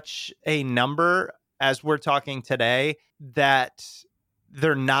such a number as we're talking today that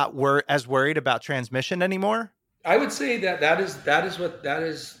they're not as worried about transmission anymore? I would say that is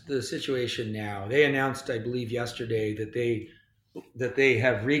the situation now. They announced, I believe, yesterday that they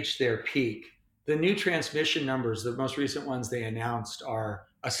have reached their peak. The new transmission numbers, the most recent ones they announced, are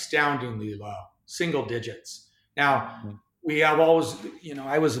astoundingly low, single digits. Now, we have always,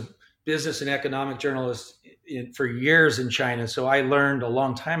 I was a business and economic journalist for years in China, so I learned a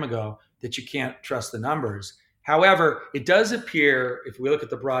long time ago that you can't trust the numbers. However, it does appear, if we look at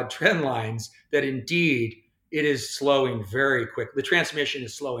the broad trend lines, that indeed it is slowing very quick. The transmission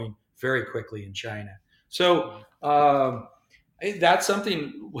is slowing very quickly in China. So that's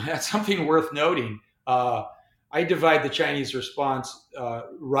something worth noting. I divide the Chinese response, a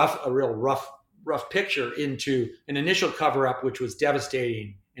real rough picture, into an initial cover-up, which was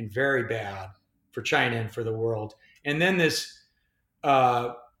devastating and very bad for China and for the world, and then this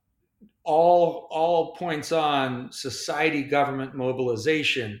all points on society government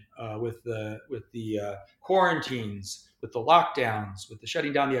mobilization with the quarantines, with the lockdowns, with the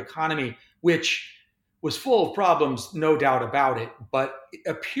shutting down the economy, which was full of problems, no doubt about it, but it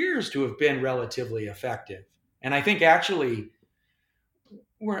appears to have been relatively effective. And I think actually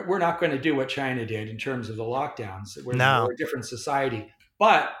we're not going to do what China did in terms of the lockdowns. We're a different society,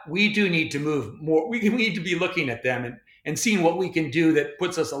 but we do need to move more. We need to be looking at them and seeing what we can do that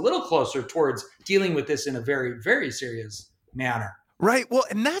puts us a little closer towards dealing with this in a very, very serious manner. Right. Well,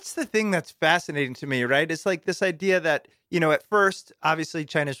 and that's the thing that's fascinating to me, right? It's like this idea that, at first, obviously,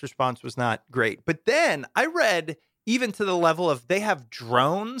 China's response was not great. But then I read even to the level of they have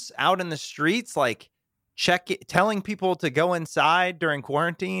drones out in the streets, like telling people to go inside during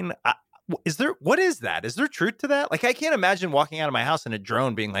quarantine. What is that? Is there truth to that? Like, I can't imagine walking out of my house in a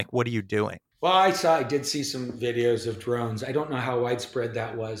drone being like, what are you doing? Well, I did see some videos of drones. I don't know how widespread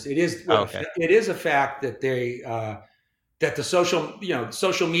that was. It is okay. It is a fact that that the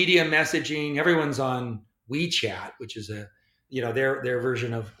social media messaging, everyone's on WeChat, which is their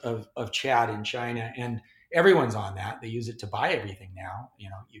version of chat in China, and everyone's on that. They use it to buy everything now.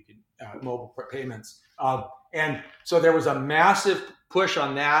 You can mobile payments, and so there was a massive push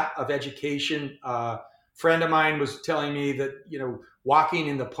on that of education. Friend of mine was telling me that walking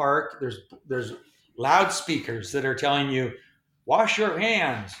in the park, there's loudspeakers that are telling you, wash your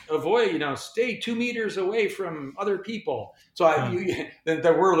hands, avoid, stay 2 meters away from other people. So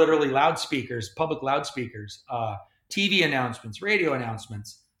there were literally loudspeakers, public loudspeakers, TV announcements, radio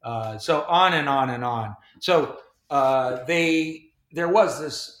announcements, so on and on and on. So there was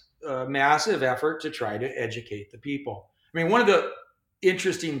this massive effort to try to educate the people. One of the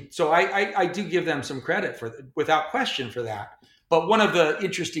interesting, so I do give them some credit without question for that. But one of the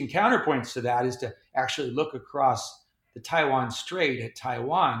interesting counterpoints to that is to actually look across the Taiwan Strait at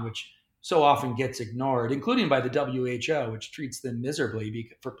Taiwan, which so often gets ignored, including by the WHO, which treats them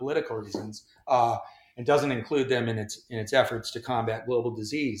miserably for political reasons, and doesn't include them in its efforts to combat global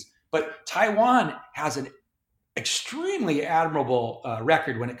disease. But Taiwan has an extremely admirable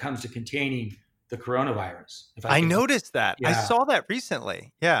record when it comes to containing the coronavirus. I noticed that. Yeah. I saw that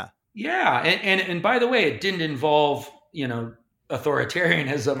recently. Yeah. Yeah. And by the way, it didn't involve,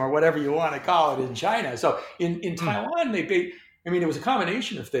 authoritarianism or whatever you want to call it in China. So in Taiwan, it was a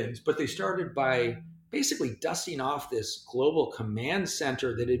combination of things, but they started by basically dusting off this global command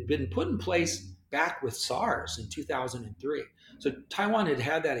center that had been put in place back with SARS in 2003. So Taiwan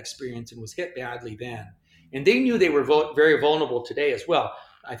had that experience and was hit badly then. And they knew they were very vulnerable today as well.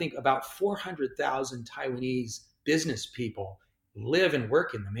 I think about 400,000 Taiwanese business people live and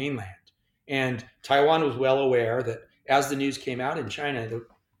work in the mainland. And Taiwan was well aware that as the news came out in China, the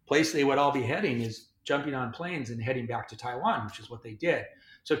place they would all be heading is jumping on planes and heading back to Taiwan, which is what they did.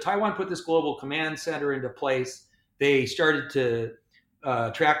 So Taiwan put this global command center into place. They started to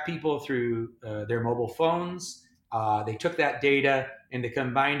track people through their mobile phones. They took that data and they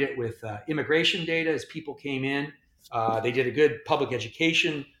combined it with immigration data as people came in. They did a good public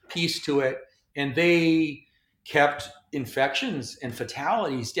education piece to it, and they kept infections and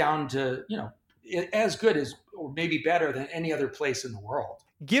fatalities down to, as good as, or maybe better than any other place in the world.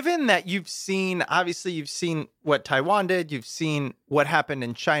 Given that you've seen what Taiwan did, you've seen what happened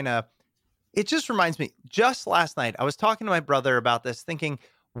in China, it just reminds me, just last night, I was talking to my brother about this, thinking,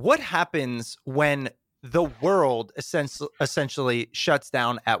 what happens when the world essentially shuts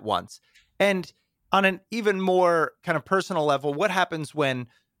down at once? And on an even more kind of personal level, what happens when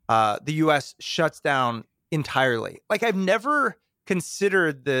the U.S. shuts down entirely? Like, I've never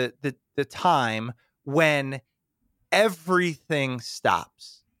considered the time when everything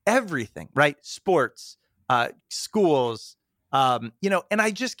stops, everything, right? Sports, schools, and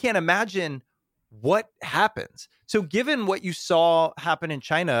I just can't imagine what happens. So given what you saw happen in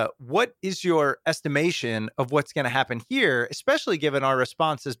China, what is your estimation of what's going to happen here, especially given our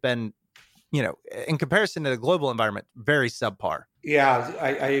response has been, in comparison to the global environment, very subpar? Yeah,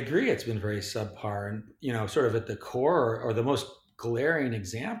 I agree. It's been very subpar. And, sort of at the core, or the most glaring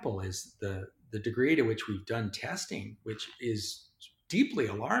example, is the degree to which we've done testing, which is deeply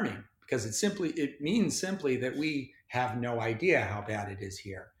alarming, because it means simply that we have no idea how bad it is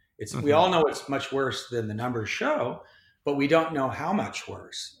here. We all know it's much worse than the numbers show, but we don't know how much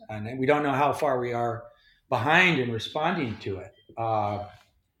worse, and we don't know how far we are behind in responding to it.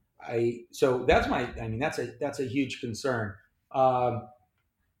 So that's a huge concern. Like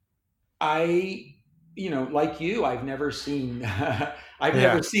you, I've never seen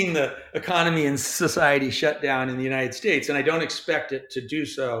never seen the economy and society shut down in the United States, and I don't expect it to do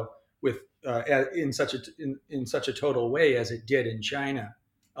so with in such a total way as it did in China.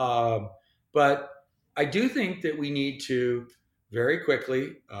 But I do think that we need to very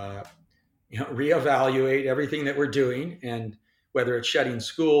quickly, reevaluate everything that we're doing, and whether it's shutting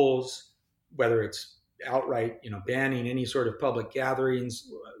schools, whether it's outright, banning any sort of public gatherings.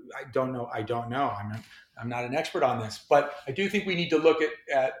 I don't know. I'm not an expert on this, but I do think we need to look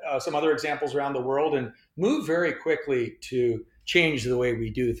at some other examples around the world and move very quickly to change the way we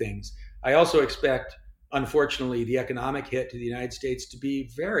do things. I also expect, unfortunately, the economic hit to the United States to be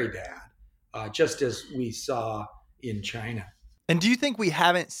very bad, just as we saw in China. And do you think we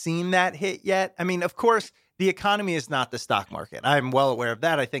haven't seen that hit yet? I mean, of course, the economy is not the stock market. I'm well aware of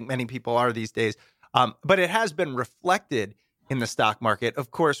that. I think many people are these days. But it has been reflected in the stock market.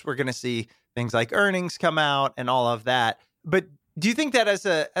 Of course, we're going to see things like earnings come out and all of that. But do you think that as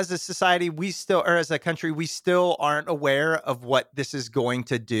a society, or as a country, we still aren't aware of what this is going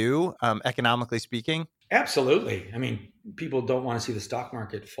to do, economically speaking? Absolutely. I mean, people don't want to see the stock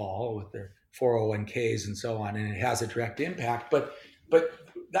market fall with their 401ks and so on, and it has a direct impact. But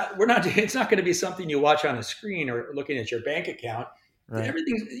it's not going to be something you watch on a screen or looking at your bank account. Right.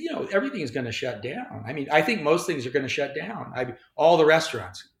 Everything's going to shut down. I mean, I think most things are going to shut down. All the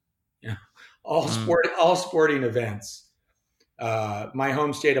restaurants, all sporting events. My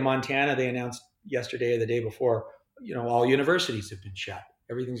home state of Montana, they announced yesterday or the day before, all universities have been shut.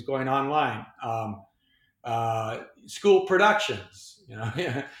 Everything's going online. School productions,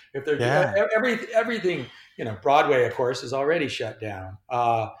 if they're everything, Broadway, of course, is already shut down.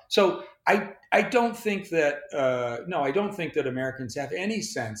 So I don't think that I don't think that Americans have any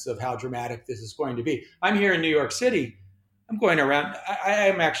sense of how dramatic this is going to be. I'm here in New York City. I'm going around. I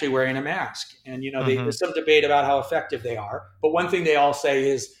am actually wearing a mask, and there's some debate about how effective they are. But one thing they all say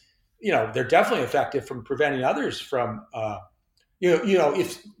is, they're definitely effective from preventing others from,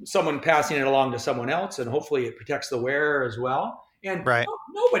 if someone passing it along to someone else, and hopefully it protects the wearer as well. And right.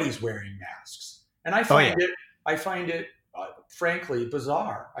 Nobody's wearing masks, and I find it frankly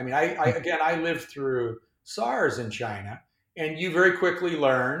bizarre. I mean, I lived through SARS in China, and you very quickly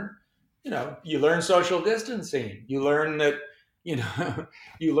learn. You learn social distancing. You learn that, you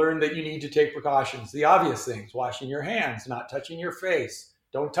need to take precautions. The obvious things: washing your hands, not touching your face,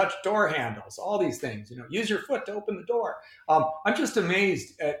 don't touch door handles, all these things. Use your foot to open the door. I'm just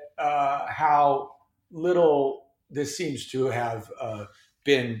amazed at how little this seems to have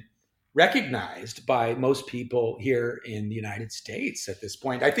been recognized by most people here in the United States at this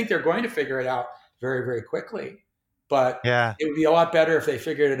point. I think they're going to figure it out very, very quickly. But It would be a lot better if they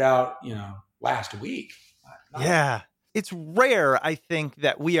figured it out, last week. It's rare, I think,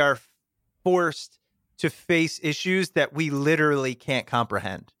 that we are forced to face issues that we literally can't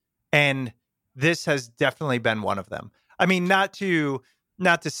comprehend. And this has definitely been one of them. I mean, not to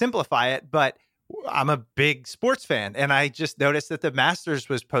simplify it, but I'm a big sports fan, and I just noticed that the Masters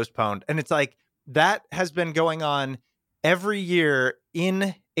was postponed. And it's like, that has been going on every year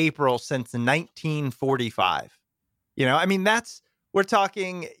in April since 1945. I mean, we're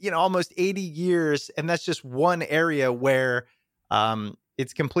talking, almost 80 years. And that's just one area where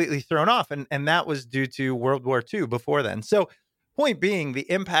it's completely thrown off. And that was due to World War II before then. So point being, the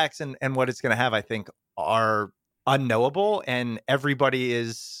impacts and what it's going to have, I think, are unknowable. And everybody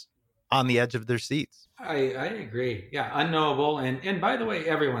is on the edge of their seats. I agree. Yeah, unknowable. And by the way,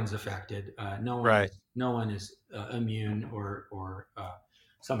 everyone's affected. No one is immune or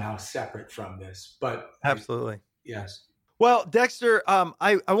somehow separate from this. But absolutely. Yes. Well, Dexter,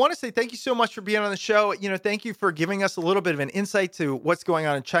 I want to say thank you so much for being on the show. Thank you for giving us a little bit of an insight to what's going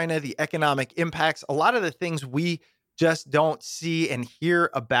on in China, the economic impacts, a lot of the things we just don't see and hear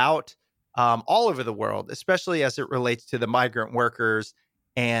about all over the world, especially as it relates to the migrant workers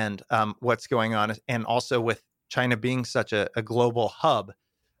and what's going on, and also with China being such a global hub.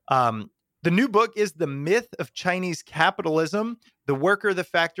 The new book is The Myth of Chinese Capitalism, The Worker, the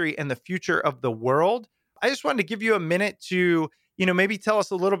Factory, and the Future of the World. I just wanted to give you a minute to, maybe tell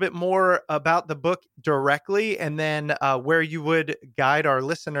us a little bit more about the book directly, and then where you would guide our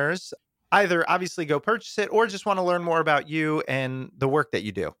listeners, either obviously go purchase it or just want to learn more about you and the work that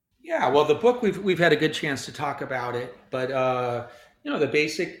you do. Yeah, well, the book, we've had a good chance to talk about it, but the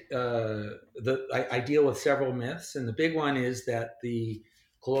basic, I deal with several myths, and the big one is that the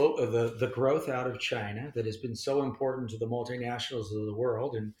growth out of China that has been so important to the multinationals of the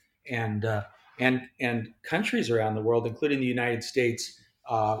world and countries around the world, including the United States,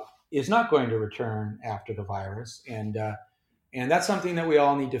 is not going to return after the virus, and that's something that we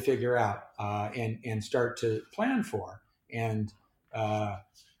all need to figure out and start to plan for. And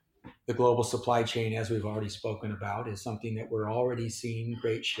the global supply chain, as we've already spoken about, is something that we're already seeing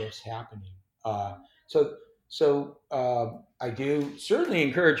great shifts happening. So I do certainly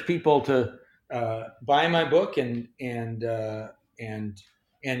encourage people to buy my book, and you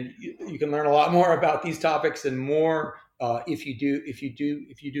can learn a lot more about these topics and more if you do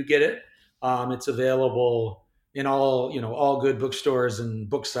get it. It's available in all good bookstores and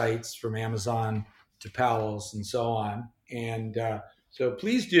book sites, from Amazon to Powell's and so on. And so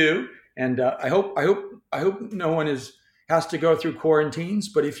please do. And I hope no one has to go through quarantines.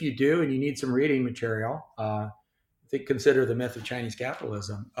 But if you do and you need some reading material, I think consider The Myth of Chinese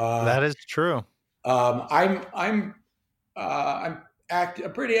Capitalism. That is true. I'm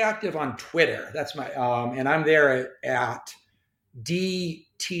pretty active on Twitter. That's my and I'm there at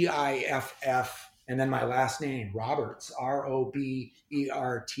DTIFF and then my last name, Roberts, ROBERTS.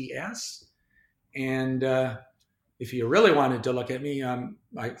 And if you really wanted to look at me,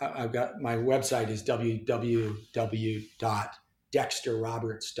 I've got my website is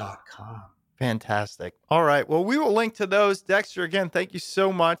www.dexterroberts.com. Fantastic. All right. Well, we will link to those. Dexter, again, thank you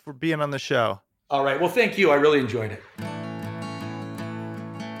so much for being on the show. All right. Well, thank you. I really enjoyed it.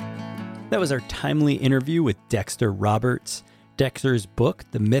 That was our timely interview with Dexter Roberts. Dexter's book,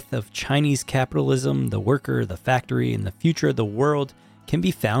 The Myth of Chinese Capitalism, The Worker, the Factory, and the Future of the World, can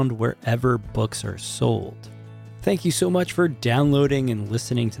be found wherever books are sold. Thank you so much for downloading and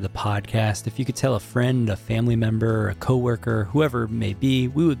listening to the podcast. If you could tell a friend, a family member, a coworker, whoever it may be,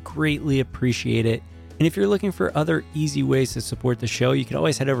 we would greatly appreciate it. And if you're looking for other easy ways to support the show, you can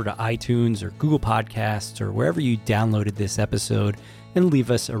always head over to iTunes or Google Podcasts or wherever you downloaded this episode and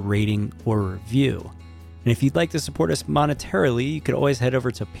leave us a rating or review. And if you'd like to support us monetarily, you could always head over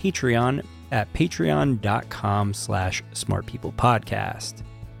to Patreon at patreon.com/smartpeoplepodcast.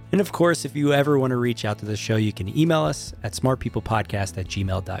 And of course, if you ever want to reach out to the show, you can email us at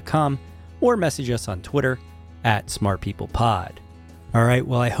smartpeoplepodcast@gmail.com or message us on Twitter at smartpeoplepod. All right,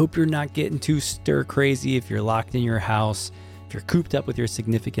 well, I hope you're not getting too stir crazy if you're locked in your house, if you're cooped up with your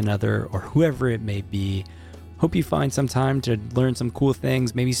significant other or whoever it may be. Hope you find some time to learn some cool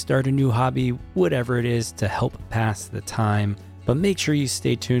things, maybe start a new hobby, whatever it is to help pass the time. But make sure you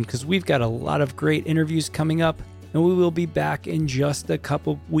stay tuned because we've got a lot of great interviews coming up. And we will be back in just a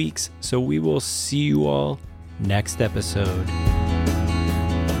couple weeks. So we will see you all next episode.